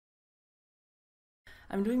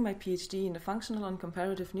I'm doing my PhD in the Functional and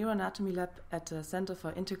Comparative Neuroanatomy Lab at the Center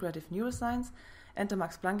for Integrative Neuroscience and the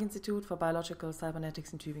Max Planck Institute for Biological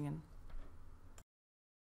Cybernetics in Tübingen.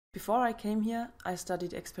 Before I came here, I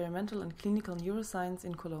studied experimental and clinical neuroscience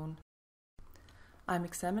in Cologne. I'm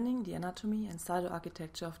examining the anatomy and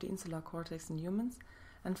cytoarchitecture of the insular cortex in humans,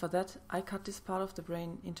 and for that I cut this part of the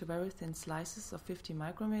brain into very thin slices of 50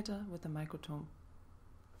 micrometer with a microtome.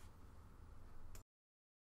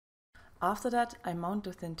 After that, I mount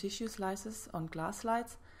the thin tissue slices on glass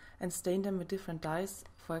slides and stain them with different dyes,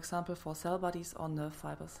 for example for cell bodies or nerve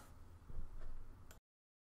fibers.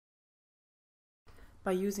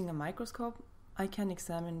 By using a microscope, I can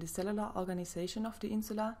examine the cellular organization of the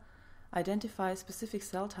insula, identify specific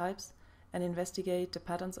cell types, and investigate the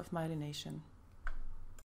patterns of myelination.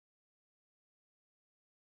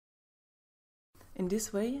 In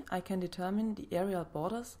this way, I can determine the areal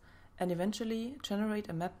borders and eventually generate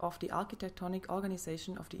a map of the architectonic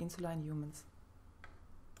organization of the insula in humans.